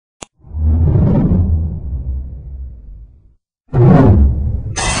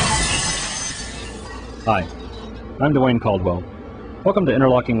Hi, I'm Dwayne Caldwell. Welcome to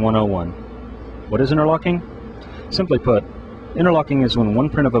Interlocking 101. What is interlocking? Simply put, interlocking is when one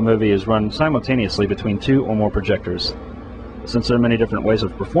print of a movie is run simultaneously between two or more projectors. Since there are many different ways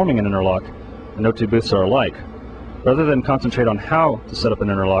of performing an interlock, and no two booths are alike, rather than concentrate on how to set up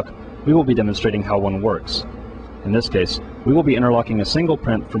an interlock, we will be demonstrating how one works. In this case, we will be interlocking a single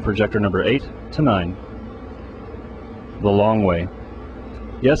print from projector number 8 to 9. The long way.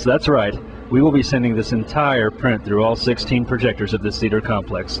 Yes, that's right. We will be sending this entire print through all 16 projectors of this theater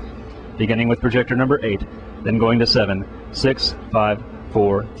complex, beginning with projector number 8, then going to 7, 6, 5,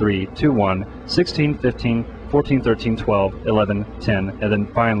 4, 3, 2, 1, 16, 15, 14, 13, 12, 11, 10, and then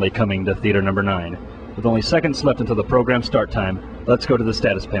finally coming to theater number 9. With only seconds left until the program start time, let's go to the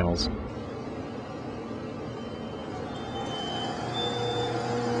status panels.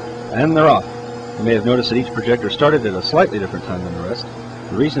 And they're off. You may have noticed that each projector started at a slightly different time than the rest.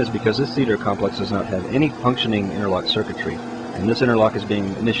 The reason is because this theater complex does not have any functioning interlock circuitry, and this interlock is being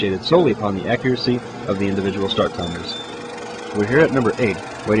initiated solely upon the accuracy of the individual start timers. We're here at number 8,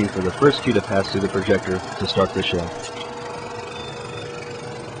 waiting for the first cue to pass through the projector to start the show.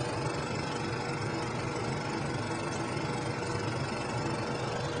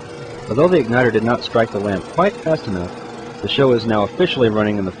 Although the igniter did not strike the lamp quite fast enough, the show is now officially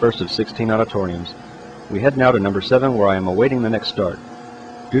running in the first of 16 auditoriums. We head now to number 7, where I am awaiting the next start.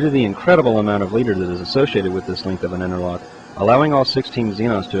 Due to the incredible amount of leader that is associated with this length of an interlock, allowing all 16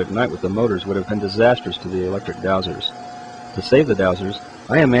 xenons to ignite with the motors would have been disastrous to the electric dowsers. To save the dowsers,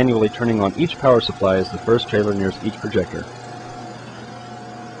 I am manually turning on each power supply as the first trailer nears each projector.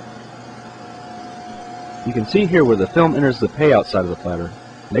 You can see here where the film enters the payout side of the platter,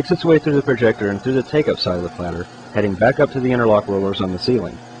 makes its way through the projector and through the take-up side of the platter, heading back up to the interlock rollers on the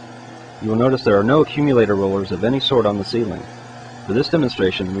ceiling. You will notice there are no accumulator rollers of any sort on the ceiling. For this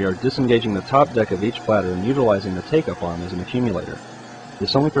demonstration, we are disengaging the top deck of each platter and utilizing the take-up arm as an accumulator.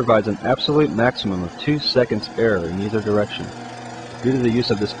 This only provides an absolute maximum of 2 seconds error in either direction. Due to the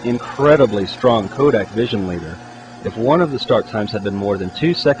use of this incredibly strong Kodak vision leader, if one of the start times had been more than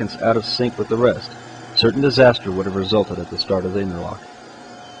 2 seconds out of sync with the rest, certain disaster would have resulted at the start of the interlock.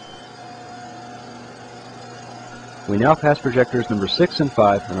 We now pass projectors number 6 and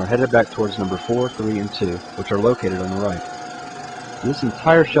 5 and are headed back towards number 4, 3, and 2, which are located on the right. This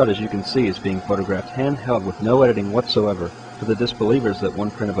entire shot, as you can see, is being photographed handheld with no editing whatsoever for the disbelievers that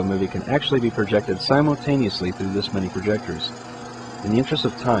one print of a movie can actually be projected simultaneously through this many projectors. In the interest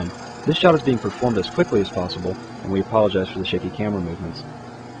of time, this shot is being performed as quickly as possible, and we apologize for the shaky camera movements.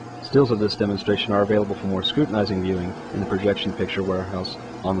 Stills of this demonstration are available for more scrutinizing viewing in the Projection Picture Warehouse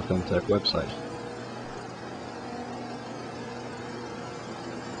on the FilmTech website.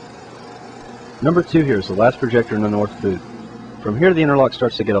 Number 2 here is the last projector in the north booth. From here the interlock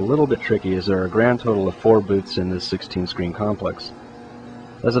starts to get a little bit tricky as there are a grand total of 4 booths in this 16-screen complex.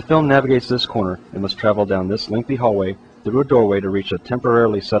 As the film navigates this corner, it must travel down this lengthy hallway through a doorway to reach a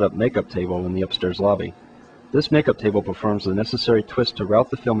temporarily set up makeup table in the upstairs lobby. This makeup table performs the necessary twist to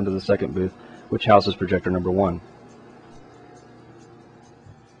route the film into the second booth, which houses projector number 1.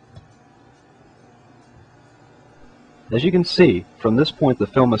 As you can see, from this point the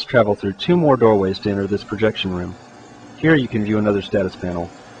film must travel through 2 more doorways to enter this projection room. Here you can view another status panel.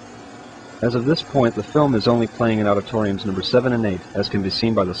 As of this point, the film is only playing in auditoriums number 7 and 8, as can be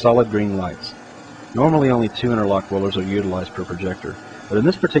seen by the solid green lights. Normally only 2 interlock rollers are utilized per projector, but in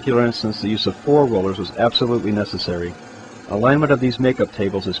this particular instance the use of 4 rollers was absolutely necessary. Alignment of these makeup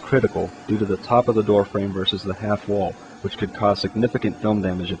tables is critical due to the top of the door frame versus the half wall, which could cause significant film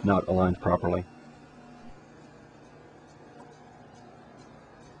damage if not aligned properly.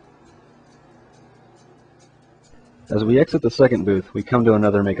 As we exit the second booth, we come to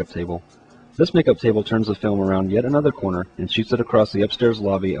another makeup table. This makeup table turns the film around yet another corner and shoots it across the upstairs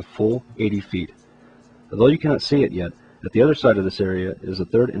lobby a full 80 feet. Although you cannot see it yet, at the other side of this area is the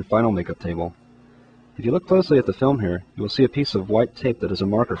third and final makeup table. If you look closely at the film here, you will see a piece of white tape that is a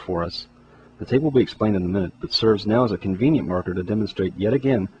marker for us. The tape will be explained in a minute, but serves now as a convenient marker to demonstrate yet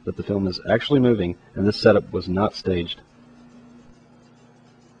again that the film is actually moving and this setup was not staged.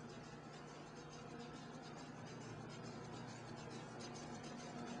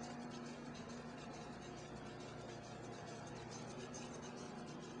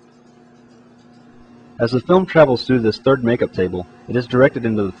 As the film travels through this third makeup table, it is directed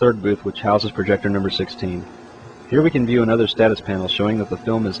into the third booth, which houses projector number 16. Here we can view another status panel showing that the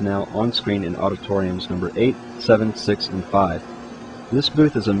film is now on screen in auditoriums number 8, 7, 6, and 5. This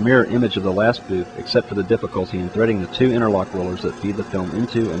booth is a mirror image of the last booth, except for the difficulty in threading the 2 interlock rollers that feed the film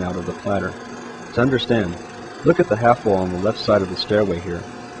into and out of the platter. To understand, look at the half wall on the left side of the stairway here.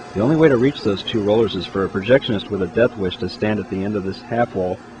 The only way to reach those two rollers is for a projectionist with a death wish to stand at the end of this half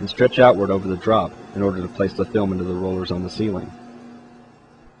wall and stretch outward over the drop in order to place the film into the rollers on the ceiling.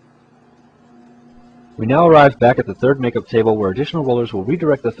 We now arrive back at the third makeup table where additional rollers will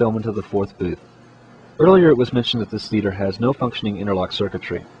redirect the film into the fourth booth. Earlier it was mentioned that this theater has no functioning interlock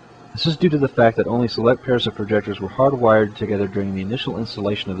circuitry. This is due to the fact that only select pairs of projectors were hardwired together during the initial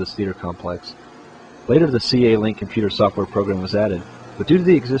installation of this theater complex. Later the CA-Link computer software program was added, but due to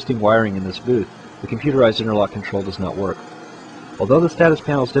the existing wiring in this booth, the computerized interlock control does not work. Although the status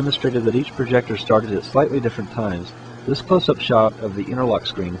panels demonstrated that each projector started at slightly different times, this close-up shot of the interlock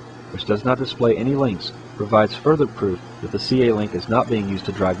screen, which does not display any links, provides further proof that the CA-Link is not being used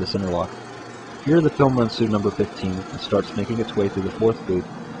to drive this interlock. Here the film runs through number 15 and starts making its way through the fourth booth,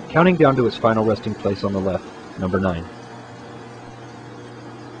 counting down to its final resting place on the left, number 9.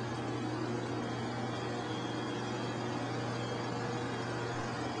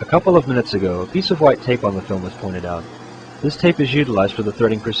 A couple of minutes ago, a piece of white tape on the film was pointed out. This tape is utilized for the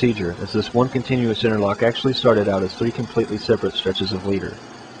threading procedure, as this one continuous interlock actually started out as 3 completely separate stretches of leader.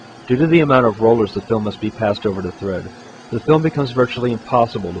 Due to the amount of rollers the film must be passed over to thread, the film becomes virtually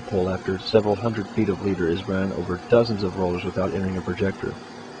impossible to pull after several hundred feet of leader is ran over dozens of rollers without entering a projector.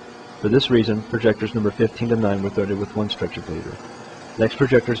 For this reason, projectors number 15 to 9 were threaded with one stretch of leader. Next,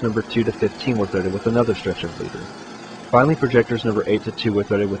 projectors number 2 to 15 were threaded with another stretch of leader. Finally, projectors number 8 to 2 were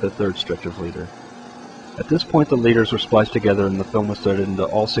threaded with a third stretch of leader. At this point, the leaders were spliced together and the film was threaded into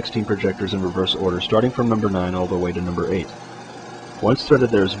all 16 projectors in reverse order, starting from number 9 all the way to number 8. Once threaded,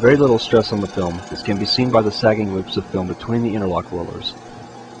 there is very little stress on the film, as can be seen by the sagging loops of film between the interlock rollers.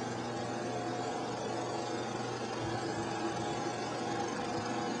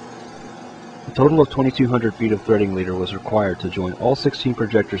 A total of 2,200 feet of threading leader was required to join all 16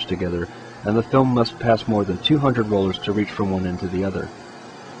 projectors together, and the film must pass more than 200 rollers to reach from one end to the other.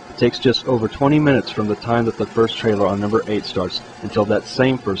 It takes just over 20 minutes from the time that the first trailer on number 8 starts until that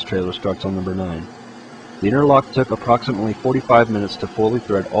same first trailer starts on number 9. The interlock took approximately 45 minutes to fully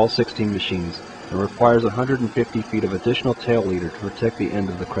thread all 16 machines, and requires 150 feet of additional tail leader to protect the end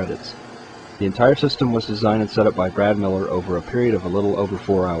of the credits. The entire system was designed and set up by Brad Miller over a period of a little over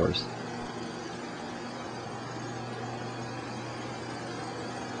 4 hours.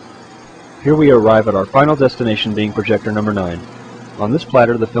 Here we arrive at our final destination, being projector number 9. On this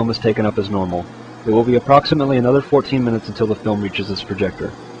platter, the film is taken up as normal. It will be approximately another 14 minutes until the film reaches this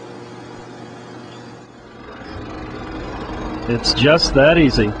projector. It's just that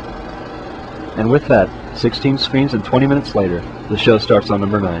easy. And with that, 16 screens and 20 minutes later, the show starts on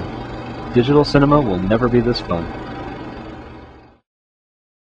number 9. Digital cinema will never be this fun.